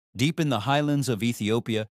Deep in the highlands of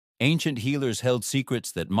Ethiopia, ancient healers held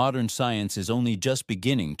secrets that modern science is only just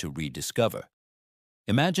beginning to rediscover.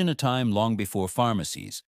 Imagine a time long before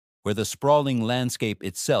pharmacies, where the sprawling landscape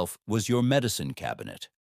itself was your medicine cabinet.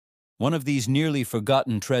 One of these nearly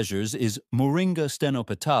forgotten treasures is Moringa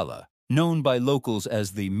stenopetala, known by locals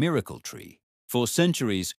as the miracle tree. For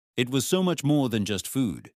centuries, it was so much more than just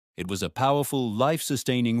food. It was a powerful,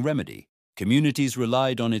 life-sustaining remedy. Communities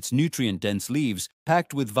relied on its nutrient-dense leaves,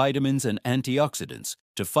 packed with vitamins and antioxidants,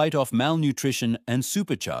 to fight off malnutrition and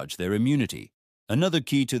supercharge their immunity. Another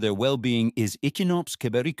key to their well-being is Echinops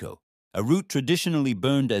keberico, a root traditionally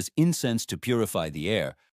burned as incense to purify the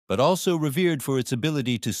air, but also revered for its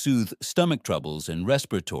ability to soothe stomach troubles and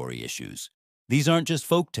respiratory issues. These aren't just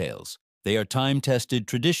folk tales. They are time-tested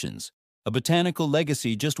traditions, a botanical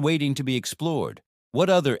legacy just waiting to be explored. What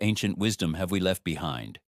other ancient wisdom have we left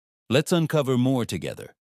behind? Let's uncover more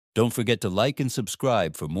together. Don't forget to like and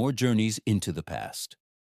subscribe for more journeys into the past.